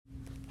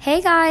Hey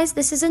guys,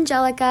 this is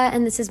Angelica,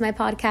 and this is my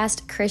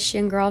podcast,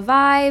 Christian Girl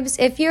Vibes.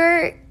 If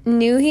you're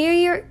new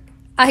here,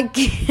 I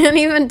can't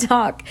even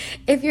talk.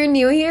 If you're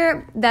new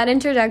here, that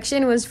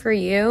introduction was for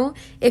you.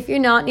 If you're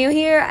not new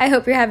here, I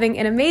hope you're having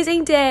an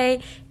amazing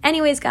day.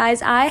 Anyways,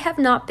 guys, I have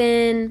not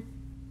been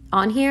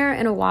on here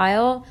in a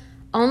while,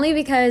 only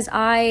because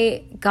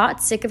I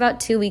got sick about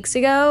 2 weeks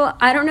ago.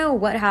 I don't know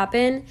what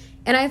happened,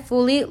 and I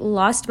fully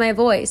lost my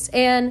voice.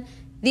 And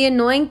the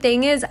annoying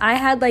thing is I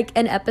had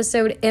an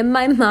episode in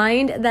my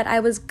mind that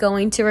I was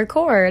going to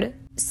record.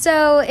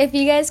 So if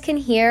you guys can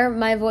hear,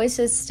 my voice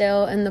is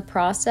still in the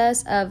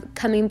process of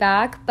coming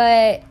back,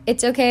 but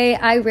it's okay.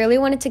 I really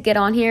wanted to get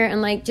on here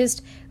and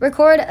just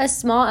record a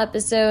small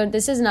episode.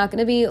 This is not going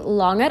to be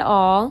long at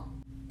all,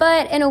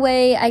 but in a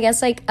way, I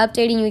guess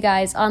updating you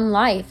guys on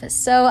life.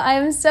 So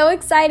I'm so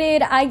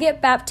excited. I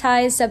get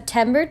baptized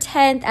September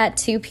 10th at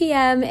 2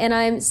 p.m. and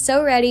I'm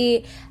so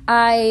ready.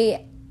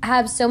 I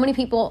have so many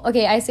people,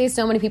 I say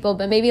so many people,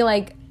 but maybe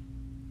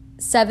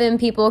 7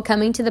 people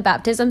coming to the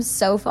baptism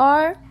so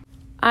far.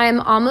 I'm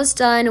almost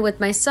done with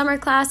my summer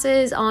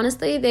classes.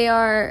 Honestly, they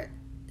are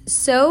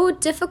so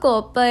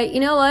difficult, but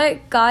you know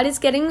what? God is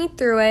getting me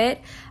through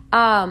it.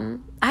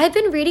 I've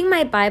been reading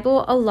my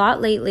Bible a lot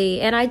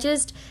lately, and I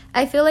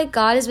feel like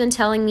God has been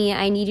telling me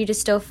I need you to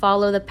still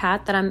follow the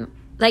path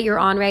that you're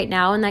on right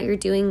now and that you're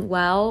doing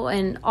well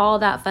and all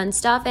that fun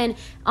stuff. And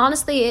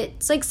honestly,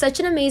 it's such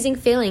an amazing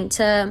feeling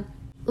to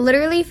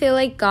literally feel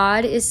like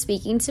God is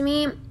speaking to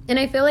me. And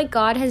I feel like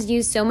God has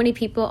used so many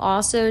people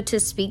also to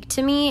speak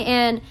to me.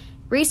 And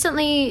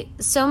recently,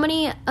 so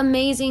many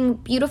amazing,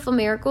 beautiful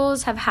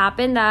miracles have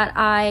happened that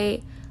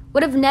I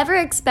would have never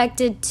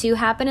expected to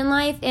happen in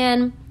life.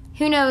 And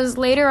who knows,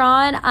 later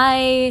on,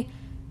 I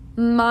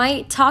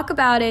might talk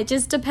about it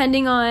just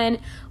depending on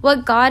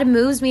what God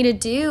moves me to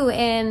do.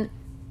 And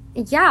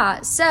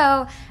yeah,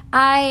 so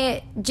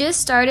I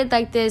just started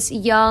this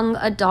young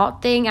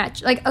adult thing I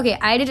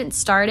didn't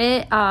start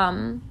it.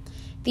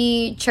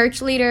 The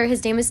church leader,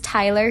 his name is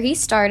Tyler, he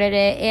started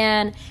it,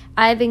 and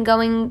I've been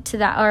going to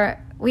that,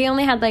 or we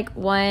only had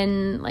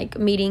one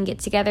meeting get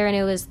together, and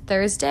it was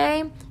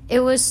Thursday. It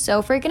was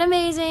so freaking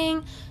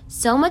amazing,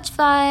 so much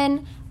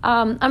fun.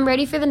 I'm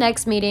ready for the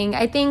next meeting.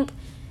 I think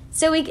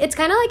so. It's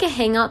kind of like a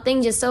hangout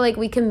thing, just so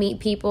we can meet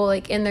people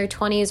in their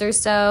 20s or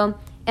so.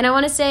 And I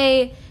want to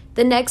say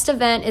the next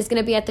event is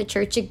going to be at the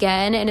church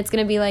again, and it's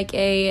going to be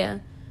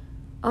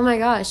oh my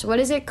gosh, what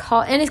is it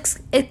called? An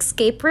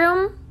escape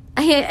room?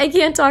 I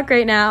can't talk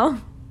right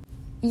now.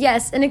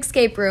 Yes, an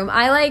escape room.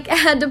 I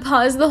had to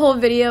pause the whole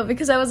video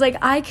because I was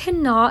I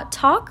cannot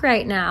talk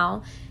right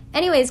now.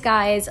 Anyways,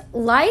 guys,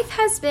 life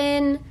has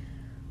been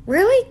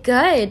really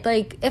good.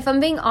 If I'm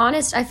being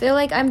honest, I feel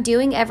I'm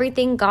doing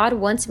everything God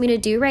wants me to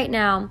do right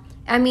now.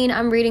 I mean,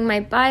 I'm reading my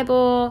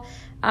Bible.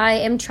 I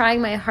am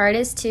trying my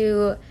hardest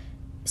to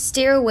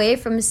steer away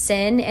from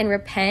sin and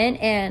repent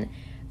and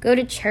go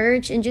to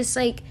church and just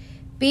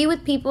be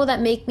with people that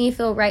make me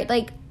feel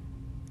right.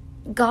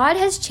 God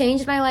has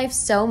changed my life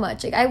so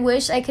much. I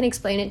wish I can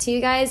explain it to you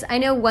guys. I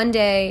know one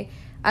day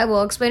I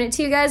will explain it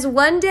to you guys.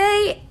 One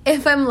day,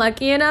 if I'm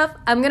lucky enough,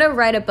 I'm gonna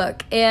write a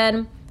book,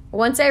 and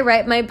once I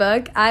write my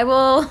book, I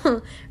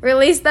will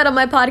release that on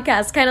my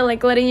podcast, kind of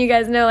letting you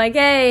guys know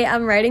hey,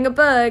 I'm writing a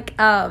book.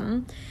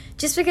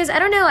 Just because, I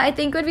don't know, I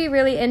think it would be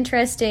really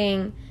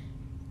interesting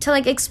to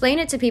explain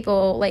it to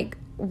people,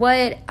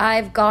 what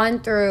I've gone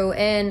through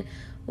and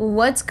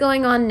what's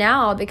going on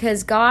now,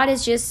 because God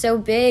is just so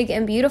big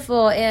and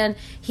beautiful, and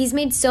he's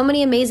made so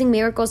many amazing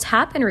miracles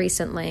happen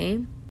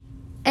recently.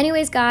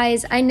 Anyways,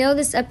 guys, I know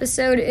this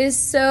episode is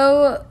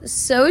so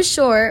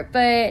short,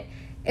 but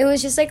it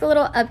was just a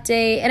little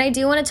update, and I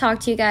do want to talk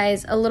to you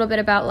guys a little bit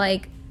about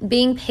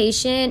being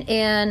patient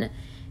and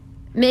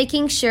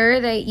making sure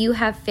that you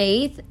have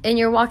faith and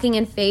you're walking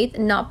in faith,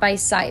 not by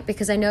sight,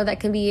 because I know that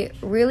can be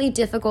really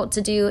difficult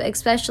to do,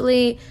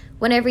 especially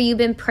whenever you've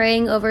been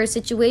praying over a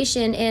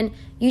situation and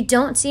you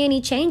don't see any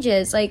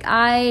changes.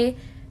 I've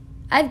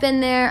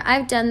been there,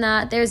 I've done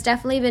that. There's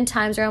definitely been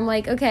times where I'm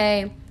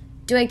okay,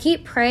 do I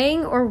keep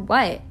praying or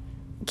what?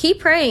 Keep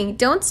praying,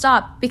 don't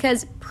stop,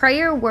 because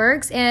prayer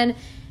works, and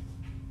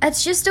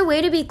it's just a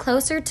way to be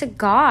closer to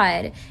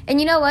God. And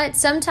you know what?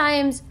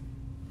 Sometimes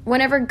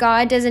whenever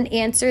God doesn't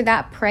answer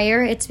that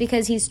prayer, it's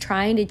because he's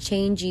trying to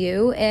change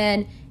you,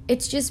 and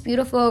it's just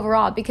beautiful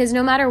overall, because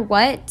no matter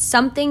what,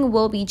 something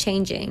will be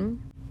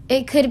changing.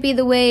 It could be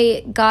the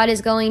way God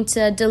is going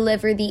to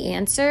deliver the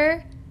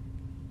answer,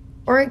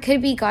 or it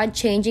could be God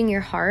changing your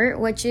heart,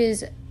 which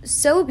is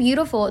so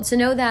beautiful to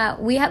know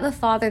that we have a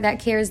Father that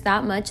cares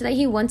that much that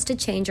he wants to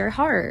change our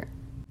heart.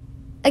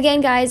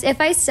 Again, guys, if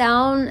I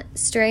sound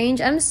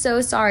strange, I'm so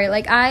sorry.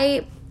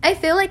 I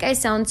feel I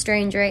sound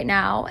strange right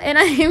now, and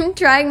I'm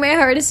trying my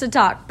hardest to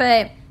talk,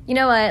 but you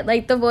know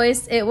what? The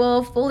voice, it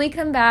will fully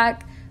come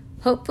back,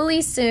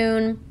 hopefully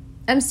soon.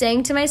 I'm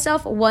saying to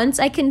myself, once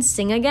I can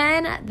sing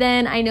again,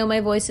 then I know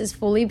my voice is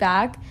fully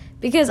back,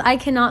 because I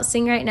cannot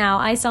sing right now.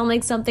 I sound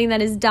like something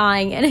that is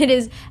dying, and it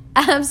is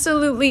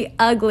absolutely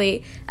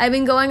ugly. I've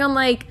been going on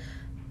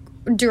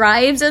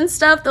drives and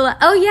stuff.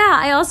 Oh yeah,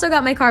 I also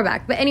got my car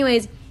back. But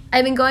anyways,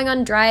 I've been going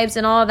on drives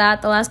and all of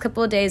that the last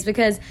couple of days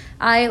because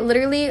I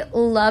literally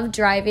love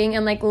driving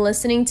and like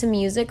listening to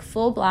music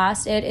full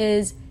blast. It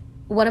is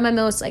one of my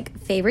most like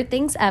favorite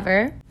things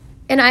ever.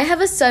 And I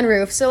have a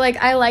sunroof, so like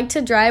I like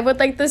to drive with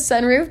like the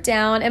sunroof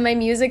down and my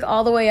music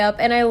all the way up,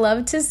 and I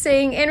love to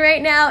sing. And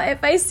right now,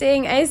 if I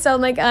sing, I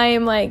sound like I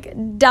am like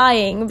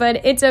dying,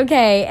 but it's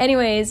okay.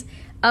 Anyways,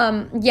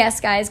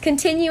 yes, guys,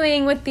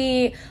 continuing with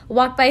the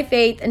walk by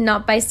faith and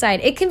not by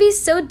sight. It can be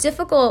so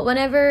difficult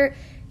whenever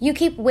you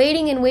keep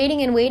waiting and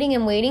waiting and waiting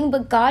and waiting,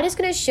 but God is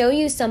going to show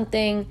you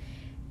something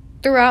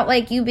throughout,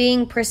 like you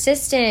being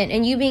persistent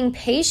and you being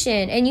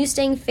patient and you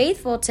staying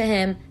faithful to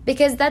him,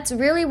 because that's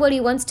really what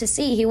he wants to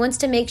see. He wants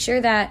to make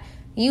sure that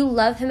you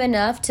love him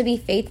enough to be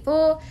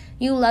faithful.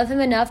 You love him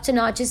enough to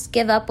not just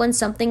give up when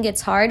something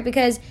gets hard,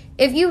 because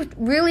if you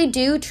really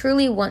do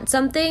truly want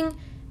something,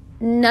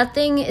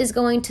 nothing is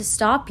going to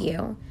stop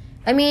you.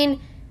 I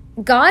mean,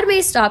 God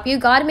may stop you.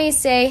 God may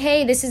say,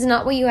 hey, this is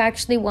not what you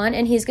actually want,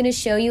 and he's going to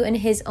show you in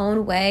his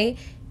own way.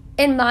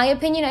 In my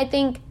opinion, I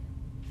think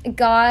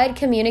God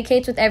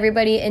communicates with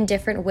everybody in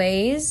different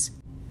ways.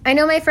 I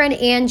know my friend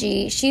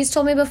Angie, she's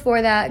told me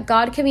before that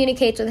God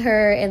communicates with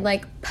her in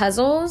like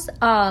puzzles.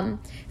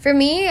 For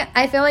me,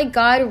 I feel like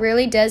God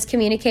really does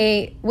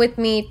communicate with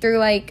me through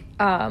like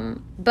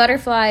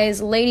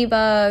butterflies,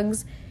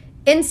 ladybugs,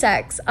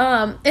 insects.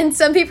 And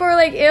some people are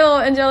like, ew,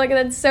 Angelica,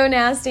 that's so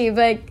nasty.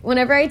 But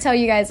whenever I tell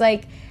you guys,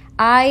 like,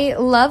 I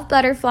love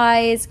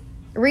butterflies.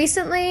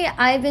 Recently,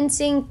 I've been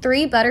seeing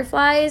 3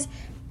 butterflies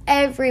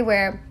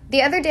everywhere.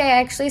 The other day,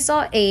 I actually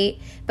saw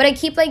 8, but I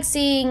keep like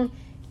seeing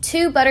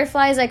 2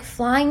 butterflies like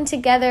flying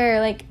together.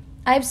 Like,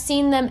 I've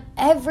seen them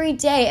every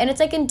day, and it's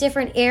like in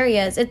different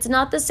areas. It's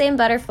not the same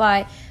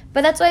butterfly,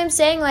 but that's why I'm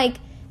saying, like,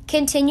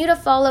 continue to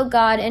follow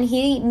God, and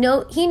he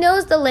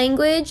knows the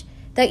language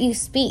that you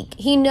speak.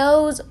 He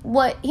knows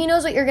what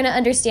you're going to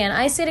understand.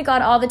 I say to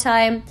God all the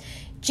time,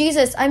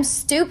 Jesus, I'm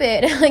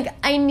stupid. Like,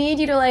 I need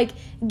you to like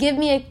give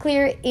me a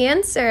clear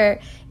answer.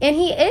 And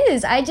he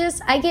is. I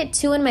get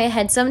too in my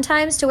head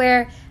sometimes to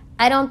where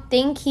I don't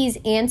think he's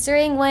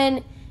answering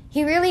when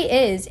he really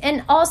is.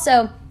 And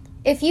also,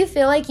 if you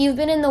feel like you've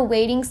been in the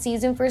waiting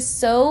season for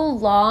so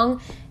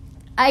long,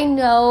 I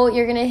know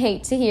you're going to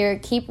hate to hear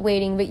keep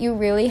waiting, but you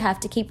really have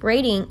to keep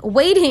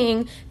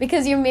waiting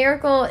because your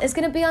miracle is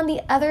going to be on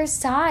the other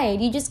side.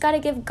 You just got to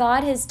give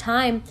God his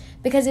time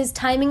because his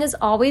timing is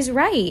always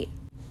right.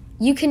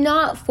 You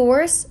cannot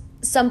force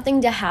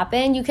something to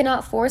happen. You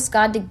cannot force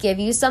God to give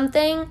you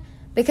something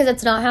because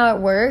that's not how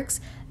it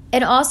works.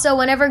 And also,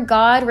 whenever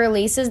God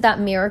releases that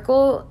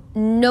miracle,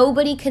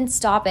 nobody can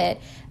stop it.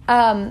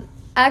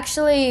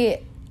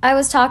 Actually, I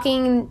was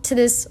talking to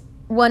this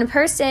one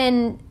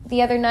person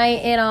the other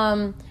night,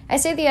 and I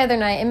say the other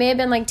night, it may have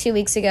been like 2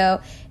 weeks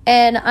ago,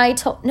 and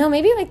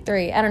maybe like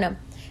 3, I don't know.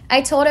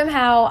 I told him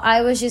how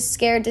I was just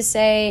scared to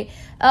say,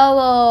 oh,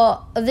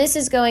 well, this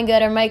is going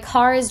good, or my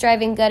car is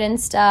driving good and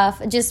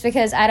stuff, just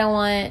because I don't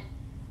want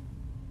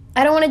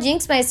to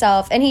jinx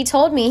myself. And he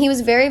told me, he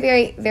was very,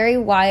 very, very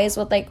wise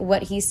with like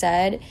what he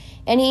said.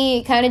 And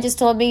he kind of just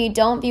told me,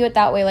 don't view it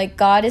that way. Like,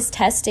 God is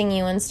testing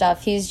you and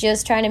stuff. He's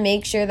just trying to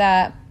make sure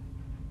that,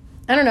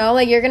 I don't know,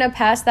 like you're going to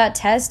pass that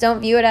test. Don't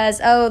view it as,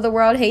 oh, the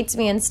world hates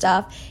me and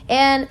stuff.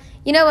 And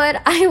you know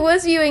what? I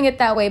was viewing it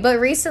that way. But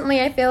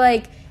recently I feel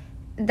like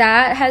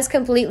that has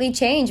completely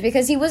changed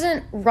because he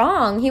wasn't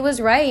wrong. He was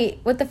right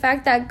with the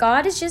fact that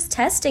God is just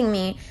testing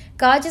me.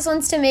 God just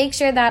wants to make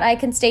sure that I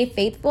can stay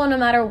faithful no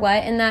matter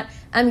what, and that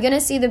I'm going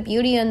to see the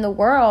beauty in the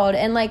world.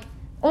 And like,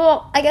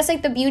 well, I guess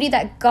like the beauty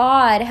that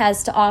God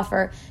has to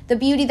offer, the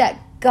beauty that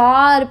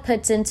God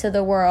puts into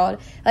the world.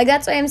 Like,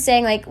 that's why I'm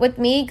saying, like, with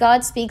me,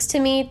 God speaks to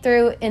me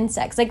through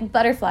insects, like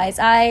butterflies.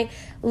 I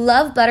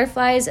love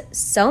butterflies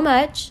so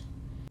much.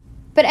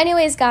 But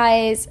anyways,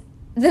 guys,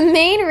 the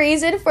main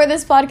reason for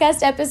this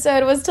podcast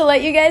episode was to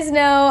let you guys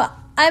know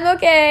I'm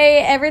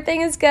okay.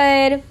 Everything is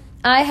good.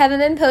 I haven't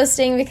been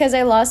posting because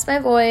I lost my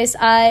voice.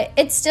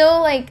 It's still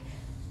like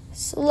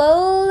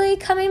slowly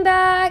coming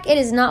back. It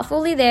is not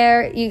fully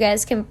there. You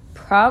guys can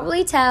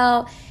probably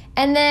tell.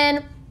 And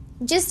then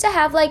just to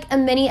have like a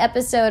mini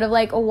episode of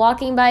like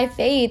walking by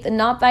faith and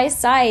not by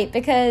sight,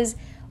 because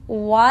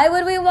why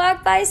would we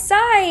walk by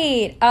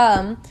sight?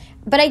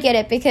 But I get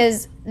it,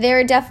 because there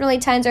are definitely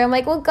times where I'm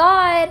like, well,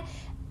 God,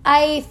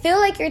 I feel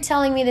like you're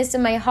telling me this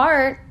in my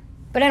heart,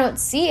 but I don't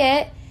see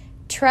it.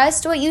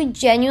 Trust what you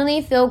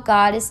genuinely feel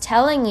God is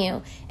telling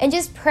you and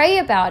just pray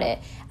about it.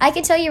 I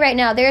can tell you right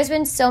now, there's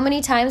been so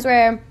many times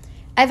where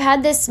I've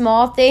had this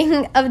small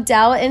thing of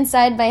doubt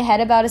inside my head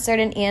about a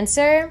certain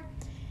answer,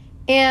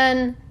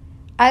 and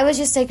I was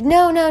just like,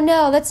 no,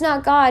 that's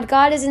not God.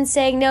 God isn't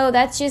saying no,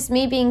 that's just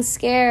me being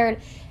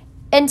scared.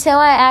 Until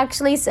I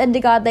actually said to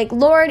God, like,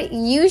 Lord,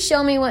 you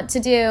show me what to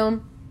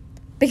do,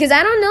 because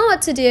I don't know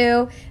what to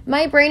do.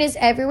 My brain is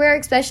everywhere,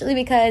 especially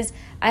because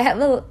I have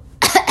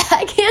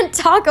I can't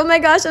talk. Oh my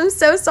gosh, I'm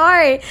so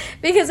sorry.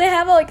 Because I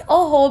have like a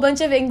whole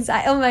bunch of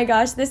anxiety. Oh my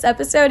gosh, this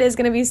episode is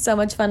going to be so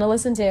much fun to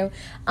listen to.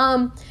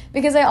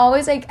 Because I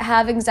always like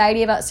have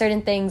anxiety about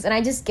certain things and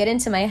I just get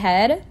into my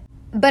head.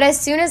 But as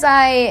soon as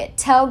I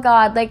tell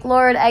God, like,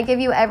 Lord, I give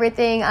you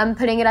everything. I'm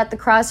putting it at the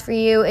cross for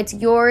you. It's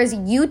yours.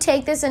 You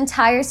take this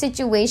entire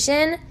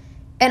situation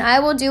and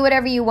I will do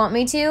whatever you want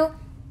me to.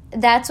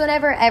 That's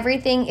whenever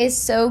everything is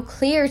so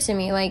clear to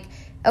me. Like,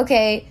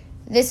 okay,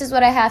 this is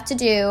what I have to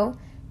do.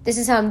 This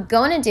is how I'm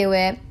going to do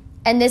it.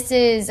 And this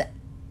is,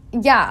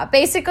 yeah,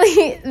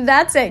 basically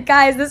that's it.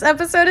 Guys, this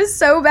episode is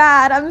so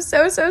bad. I'm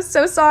so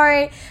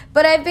sorry.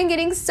 But I've been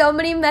getting so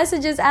many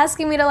messages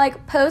asking me to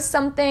like post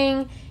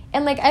something.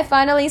 And like I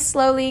finally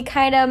slowly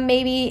kind of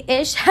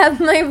maybe-ish have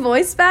my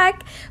voice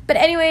back. But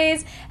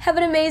anyways, have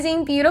an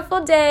amazing,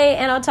 beautiful day.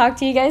 And I'll talk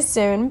to you guys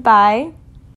soon. Bye.